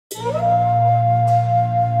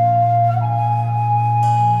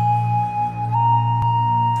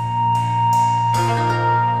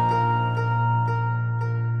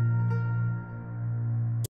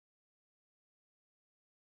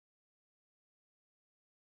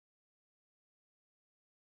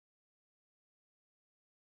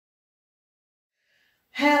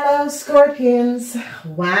Hello, Scorpions.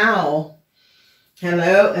 Wow.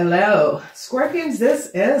 Hello. Scorpions,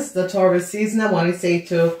 this is the Taurus season. I want to say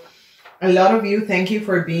to a lot of you, thank you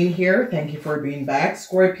for being here. Thank you for being back,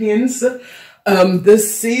 Scorpions.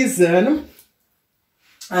 This season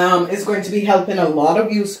is going to be helping a lot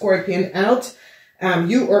of you, Scorpion, out.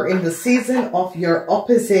 You are in the season of your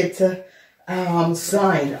opposite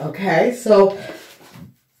sign, okay? So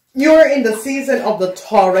you're in the season of the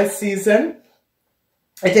Taurus season.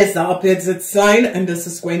 It is the opposite sign, and this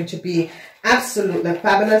is going to be absolutely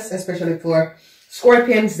fabulous, especially for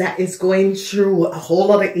Scorpions that is going through a whole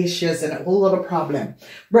lot of issues and a whole lot of problem.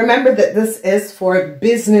 Remember that this is for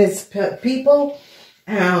business people,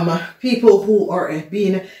 people who are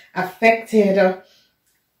being affected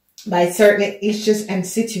by certain issues and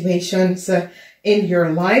situations in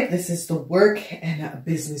your life. This is the work and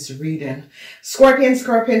business reading. Scorpions,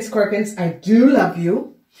 I do love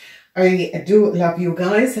you. I do love you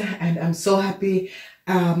guys, and I'm so happy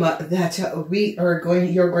that you're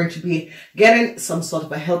going to be getting some sort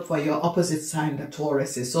of a help for your opposite sign, the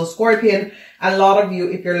Taurus is. So Scorpion, a lot of you,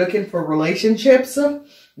 if you're looking for relationships,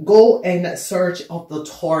 go and search of the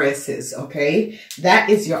Tauruses, okay? That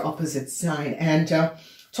is your opposite sign. And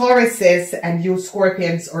Tauruses and you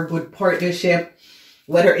Scorpions are good partnership,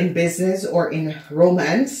 whether in business or in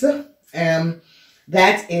romance.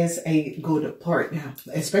 That is a good partner,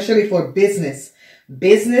 especially for business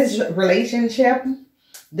relationship.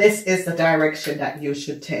 This is the direction that you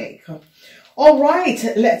should take. All right,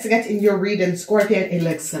 let's get in your reading, Scorpion. It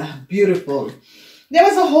looks beautiful. There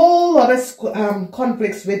was a whole lot of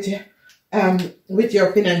conflicts with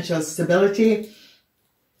your financial stability.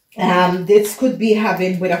 This could be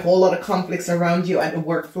having with a whole lot of conflicts around you at the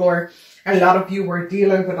work floor. A lot of you were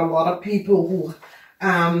dealing with a lot of people who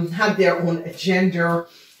had their own agenda.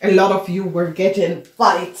 A lot of you were getting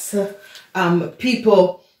fights,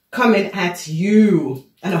 people coming at you,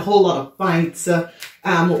 and a whole lot of fights,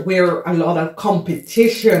 where a lot of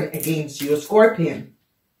competition against you, Scorpion.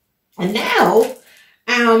 And now,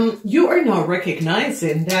 you are now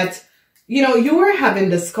recognizing that, you know, you are having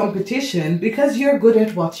this competition because you're good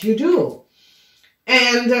at what you do.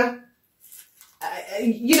 And,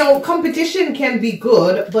 you know, competition can be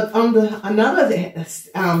good, but on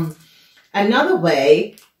another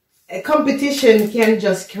way, competition can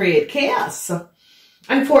just create chaos.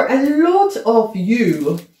 And for a lot of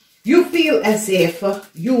you, you feel as if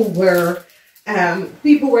you were,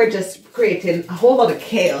 people were just creating a whole lot of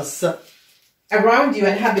chaos around you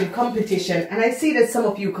and having competition. And I see that some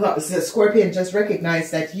of you, Scorpion, just recognize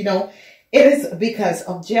that, you know, it is because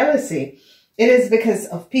of jealousy. It is because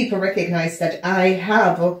of people recognize that I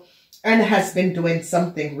have and has been doing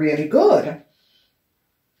something really good.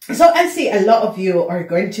 So I see a lot of you are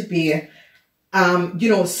going to be, you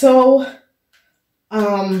know, so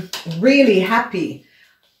really happy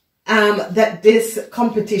that this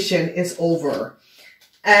competition is over.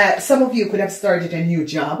 Some of you could have started a new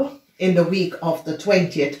job in the week of the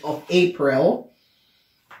 20th of April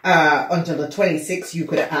until the 26th. You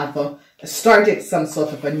could have started some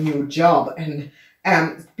sort of a new job, and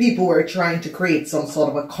people were trying to create some sort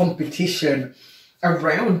of a competition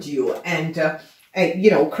around you, and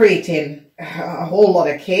you know, creating a whole lot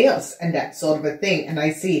of chaos and that sort of a thing. And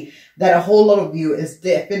I see that a whole lot of you is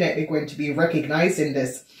definitely going to be recognizing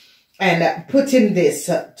this and putting this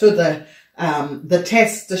to the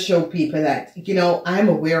test to show people that, you know, I'm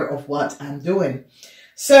aware of what I'm doing.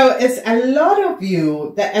 So it's a lot of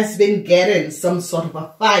you that has been getting some sort of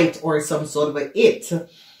a fight or some sort of a it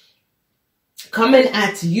coming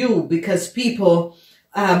at you because people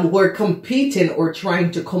were competing or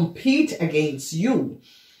trying to compete against you.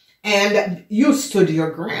 And you stood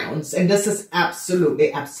your grounds. And this is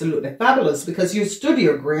absolutely fabulous because you stood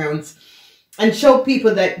your grounds and showed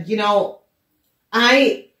people that, you know,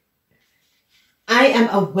 I am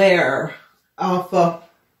aware of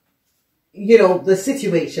you know, the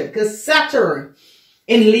situation, because Saturn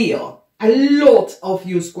in Leo, a lot of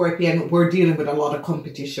you Scorpion were dealing with a lot of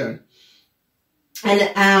competition.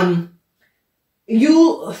 And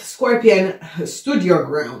you Scorpion stood your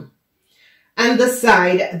ground and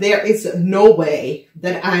decide there is no way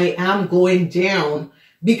that I am going down,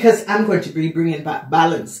 because I'm going to be bringing back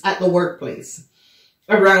balance at the workplace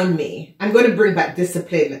around me. I'm going to bring back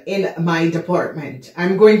discipline in my department.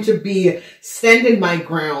 I'm going to be standing my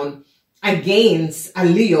ground against a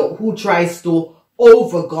Leo who tries to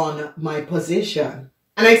overgun my position.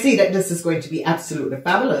 And I see that this is going to be absolutely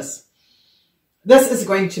fabulous. This is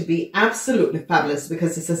going to be absolutely fabulous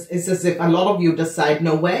because it's as if a lot of you decide,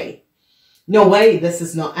 no way, this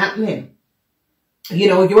is not happening. You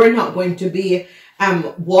know, you're not going to be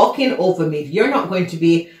walking over me. I'm not going to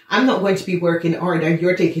be working hard and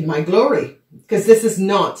you're taking my glory, because this is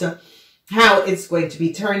not how it's going to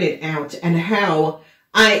be turning out and how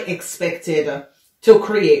I expected to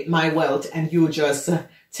create my wealth, and you just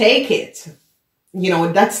take it. You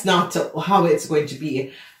know, that's not how it's going to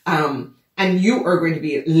be. And you are going to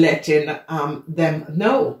be letting them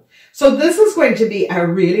know. So this is going to be a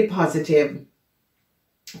really positive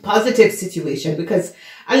situation, because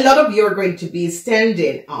a lot of you are going to be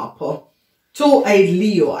standing up to a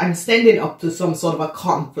Leo and standing up to some sort of a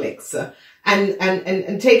conflict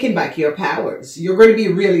and taking back your powers. You're going to be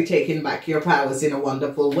really taking back your powers in a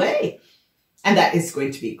wonderful way. And that is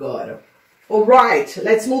going to be good. All right,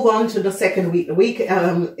 let's move on to the second week. The week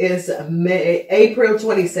is April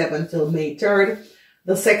 27th till May 3rd.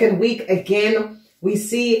 The second week, again, we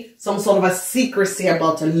see some sort of a secrecy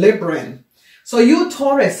about a Libran. So you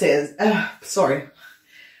Tauruses,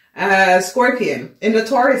 Scorpion, in the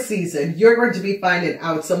Taurus season, you're going to be finding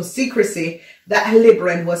out some secrecy that a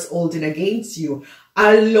Libran was holding against you.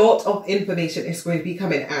 A lot of information is going to be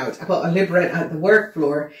coming out about a Libran at the work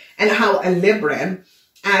floor, and how a Libran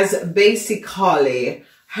has basically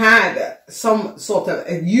had some sort of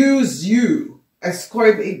use you, a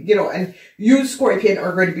Scorpion, you know, and you Scorpion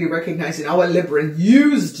are going to be recognizing how a Libran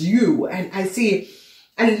used you. And I see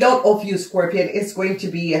a lot of you Scorpion is going to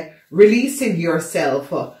be releasing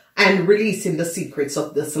yourself and releasing the secrets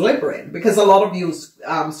of this Libran, because a lot of you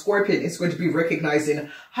Scorpion is going to be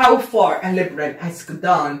recognizing how far a Libran has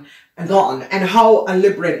gone, and how a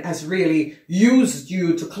Libran has really used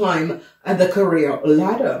you to climb the career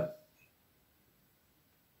ladder.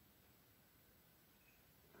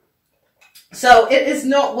 So it is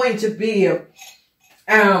not going to be a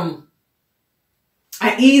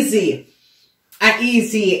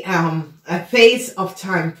phase of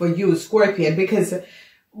time for you Scorpion, because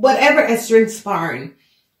whatever is transpiring,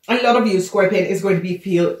 a lot of you Scorpion is going to be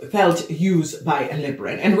felt used by a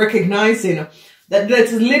Libran, and recognizing that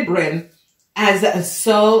this Libran has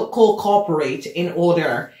so cooperate in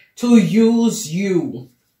order to use you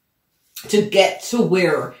to get to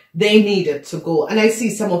where they needed to go. And I see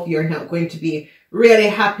some of you are not going to be really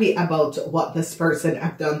happy about what this person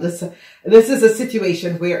have done. This is a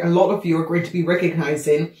situation where a lot of you are going to be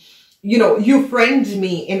recognizing, you know, you friend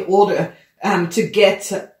me in order to get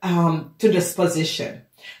to this position.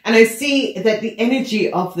 And I see that the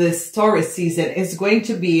energy of this Taurus season is going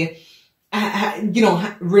to be, you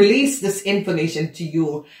know, release this information to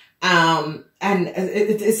you. And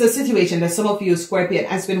it's a situation that some of you Scorpion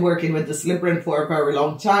has been working with this Libran for a very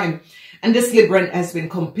long time. And this Libran has been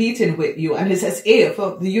competing with you. And it's as if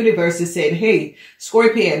the universe is saying, hey,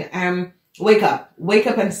 Scorpion, wake up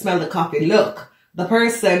and smell the coffee. Look, the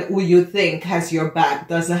person who you think has your back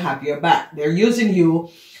doesn't have your back. They're using you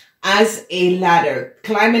as a ladder,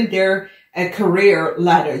 climbing their career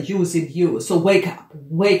ladder using you. So wake up,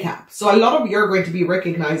 wake up. So a lot of you are going to be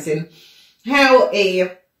recognizing how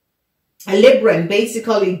a Libran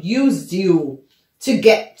basically used you to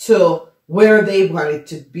get to where they wanted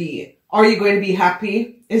to be. Are you going to be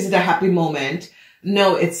happy? Is it a happy moment?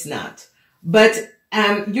 No, it's not. But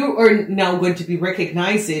you are now going to be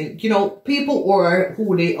recognizing, you know, people are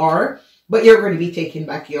who they are, but you're going to be taking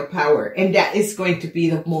back your power. And that is going to be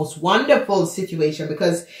the most wonderful situation,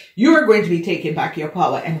 because you are going to be taking back your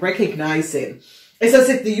power and recognizing. It's as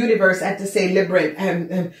if the universe had to say,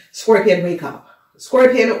 Libran, Scorpion, wake up.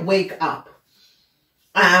 Scorpion, wake up.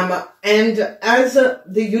 And as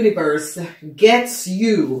the universe gets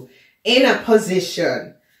you in a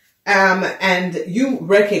position, and you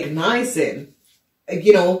recognizing,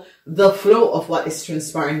 you know, the flow of what is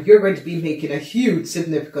transpiring, you're going to be making a huge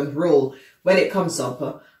significant role when it comes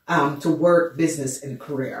up to work, business, and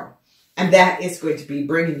career. And that is going to be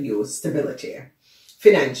bringing you stability,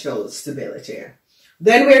 financial stability.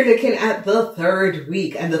 Then we're looking at the third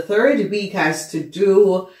week, and the third week has to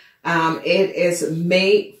do, it is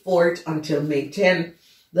May 4th until May 10th.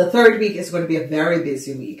 The third week is going to be a very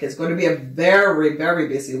busy week. It's going to be a very, very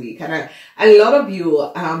busy week. And a lot of you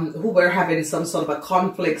who were having some sort of a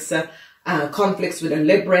conflicts with a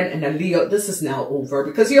Libran and a Leo, this is now over,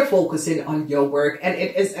 because you're focusing on your work. And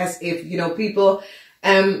it is as if, you know, people,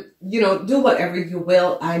 you know, do whatever you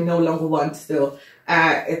will. I no longer want to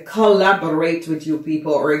collaborate with you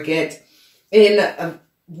people or get in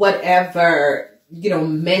whatever, you know,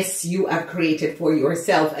 mess you have created for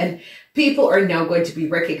yourself. And people are now going to be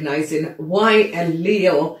recognizing why a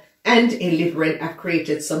Leo and a Libran have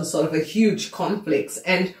created some sort of a huge conflicts.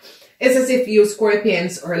 And it's as if you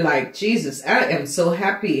Scorpions are like, Jesus, I am so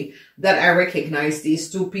happy that I recognize these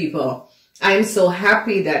two people I'm so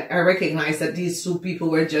happy that I recognize that these two people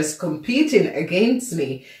were just competing against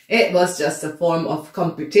me. It was just a form of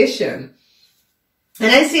competition.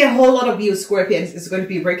 And I see a whole lot of you Scorpions is going to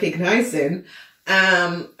be recognizing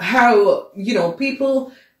how, you know,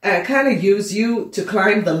 people kind of use you to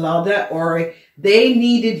climb the ladder, or they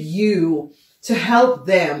needed you to help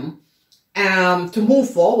them to move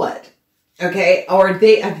forward, okay? Or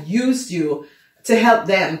they have used you to help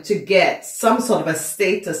them to get some sort of a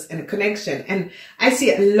status and a connection. And I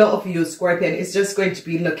see a lot of you Scorpion is just going to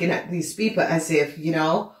be looking at these people as if, you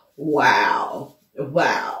know, wow.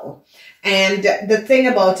 Wow. And the thing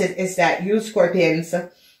about it is that you Scorpions,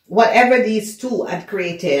 whatever these two had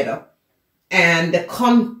created and the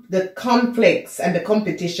conflicts and the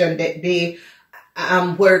competition that they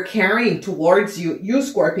were carrying towards you, you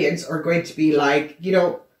Scorpions are going to be like, you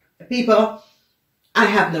know, people, I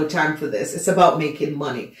have no time for this. It's about making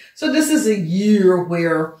money. So this is a year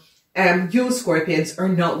where you Scorpions are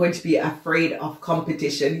not going to be afraid of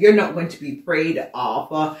competition. You're not going to be afraid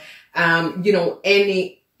of, you know,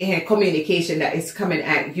 any communication that is coming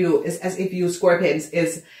at you. It's as if you Scorpions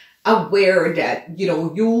is aware that, you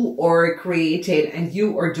know, you are creating and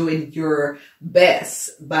you are doing your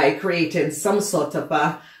best by creating some sort of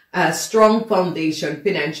a strong foundation,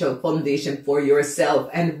 financial foundation for yourself,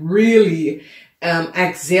 and really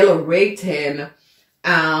accelerating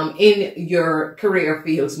in your career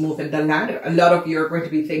fields, moving the ladder. A lot of you are going to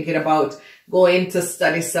be thinking about going to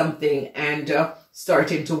study something and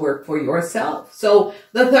starting to work for yourself. So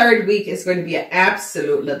the third week is going to be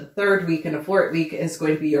the third week and the fourth week is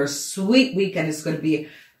going to be your sweet week, and it's going to be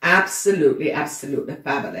absolutely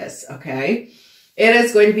fabulous. Okay. It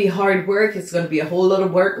is going to be hard work. It's going to be a whole lot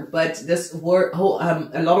of work, but this work, a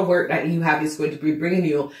lot of work that you have is going to be bringing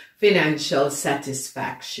you financial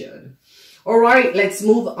satisfaction. All right, let's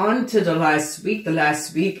move on to the last week. The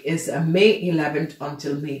last week is May 11th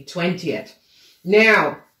until May 20th.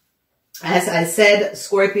 Now, as I said,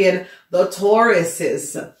 Scorpion, the Taurus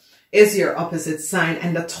is your opposite sign,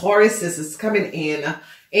 and the Taurus is coming in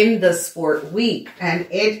this fourth week, and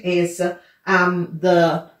it is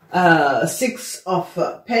the Six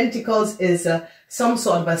of Pentacles is some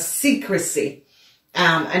sort of a secrecy.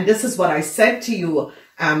 And this is what I said to you,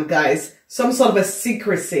 guys, some sort of a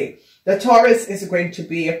secrecy. The Taurus is going to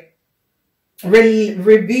be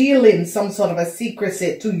revealing some sort of a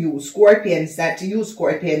secrecy to you Scorpions that you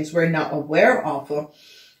Scorpions were not aware of.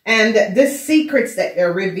 And this secrets that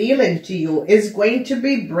they're revealing to you is going to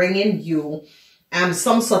be bringing you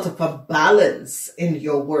some sort of a balance in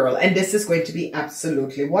your world. And this is going to be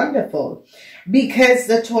absolutely wonderful, because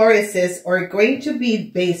the Tauruses are going to be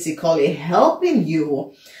basically helping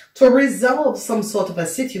you to resolve some sort of a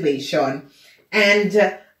situation,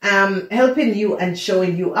 and helping you and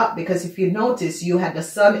showing you up. Because if you notice, you had the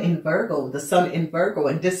sun in Virgo,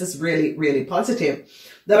 and this is really positive,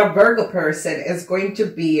 that a Virgo person is going to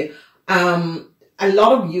be, a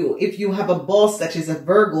lot of you, if you have a boss that is a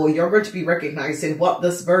Virgo, you're going to be recognizing what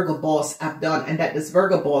this Virgo boss have done, and that this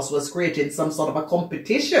Virgo boss was creating some sort of a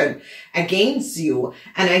competition against you.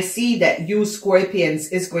 And I see that you Scorpions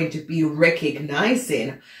is going to be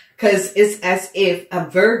recognizing, because it's as if a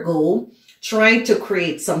Virgo trying to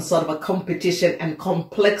create some sort of a competition and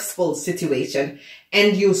complexful situation,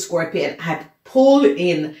 and you Scorpion had pulled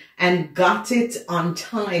in and got it on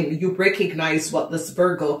time. You recognize what this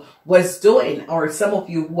Virgo was doing, or some of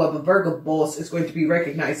you who have a Virgo boss is going to be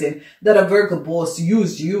recognizing that a Virgo boss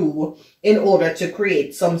used you in order to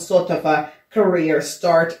create some sort of a career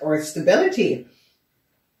start or stability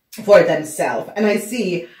for themselves. And I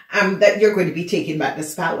see that you're going to be taking back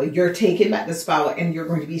this power. You're taking back this power, and you're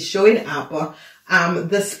going to be showing up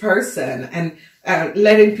this person and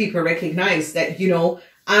letting people recognize that, you know,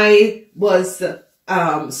 I was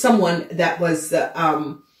someone that was,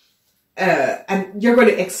 and you're going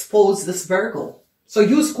to expose this Virgo. So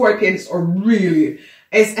you Scorpions are really,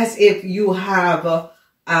 it's as if you have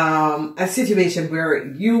a situation where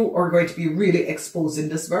you are going to be really exposing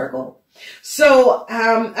this Virgo. So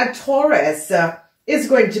a Taurus is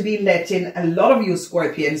going to be letting a lot of you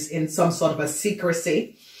Scorpions in some sort of a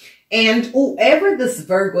secrecy. And whoever this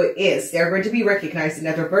Virgo is, they're going to be recognizing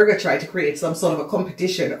that a Virgo tried to create some sort of a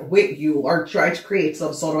competition with you, or try to create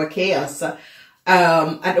some sort of a chaos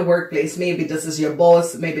at the workplace. Maybe this is your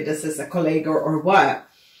boss, maybe this is a colleague or what.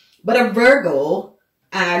 But a Virgo,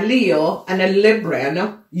 a Leo, and a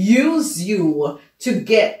Libran use you to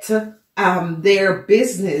get their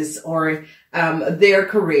business or their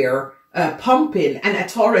career pumping. And a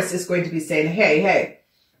Taurus is going to be saying, hey,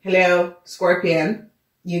 hello, Scorpion.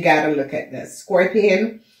 You got to look at this.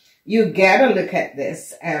 Scorpion, You gotta look at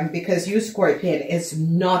this because you, Scorpion, is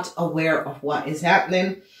not aware of what is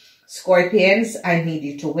happening. Scorpions, I need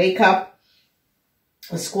you to wake up.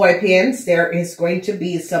 Scorpions, there is going to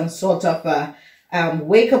be some sort of a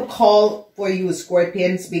wake-up call for you,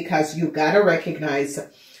 Scorpions, because you gotta recognize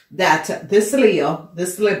that this Leo,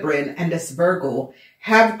 this Libran, and this Virgo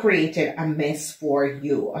have created a mess for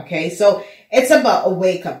you, okay? So it's about a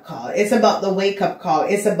wake-up call. It's about the wake-up call.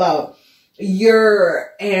 It's about your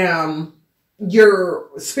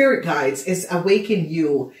spirit guides is awakening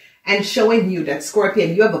you and showing you that,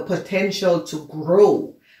 Scorpion, you have a potential to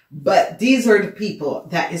grow. But these are the people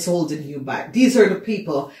that is holding you back. These are the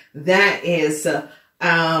people that is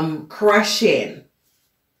crushing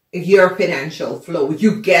your financial flow.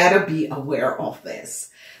 You gotta be aware of this.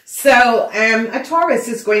 So a Taurus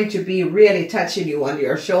is going to be really touching you on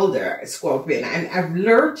your shoulder, Scorpion, and I've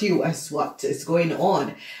alert you as what is going on.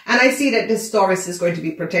 And I see that this Taurus is going to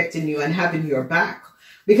be protecting you and having your back,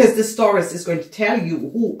 because this Taurus is going to tell you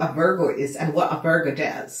who a Virgo is and what a Virgo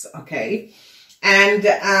does, okay? And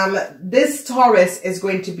this Taurus is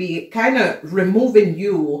going to be kind of removing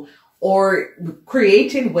you or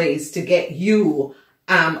creating ways to get you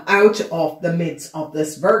out of the midst of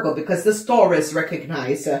this Virgo, because this Taurus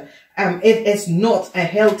recognize it is not a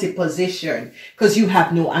healthy position because you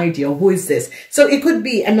have no idea who is this. So it could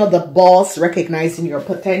be another boss recognizing your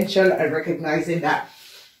potential and recognizing that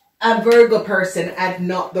a Virgo person had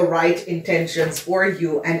not the right intentions for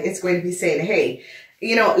you, and it's going to be saying, hey,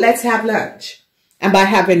 you know, let's have lunch. And by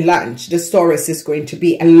having lunch, the Taurus is going to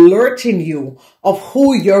be alerting you of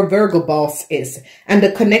who your Virgo boss is and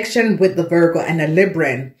the connection with the Virgo and the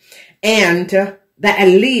Libran. And that a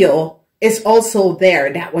Leo is also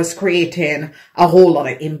there that was creating a whole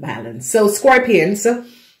lot of imbalance. So Scorpions,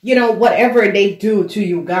 you know, whatever they do to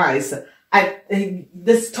you guys,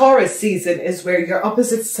 this Taurus season is where your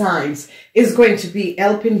opposite signs is going to be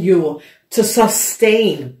helping you to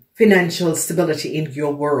sustain financial stability in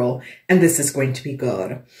your world, and this is going to be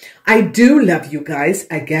good. I do love you guys.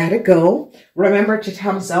 I gotta go. Remember to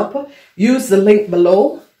thumbs up. Use the link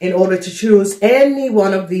below in order to choose any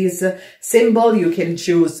one of these symbols. You can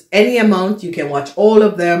choose any amount. You can watch all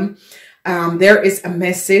of them. There is a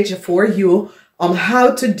message for you on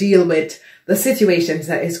how to deal with the situations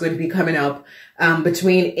that is going to be coming up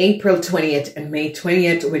between April 20th and May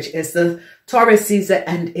 20th, which is the Taurus season,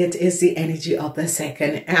 and it is the energy of the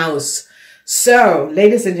second house. So,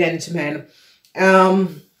 ladies and gentlemen,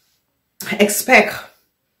 expect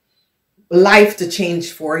life to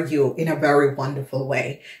change for you in a very wonderful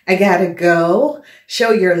way. I gotta go.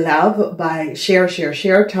 Show your love by share,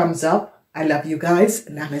 thumbs up. I love you guys.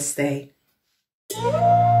 Namaste.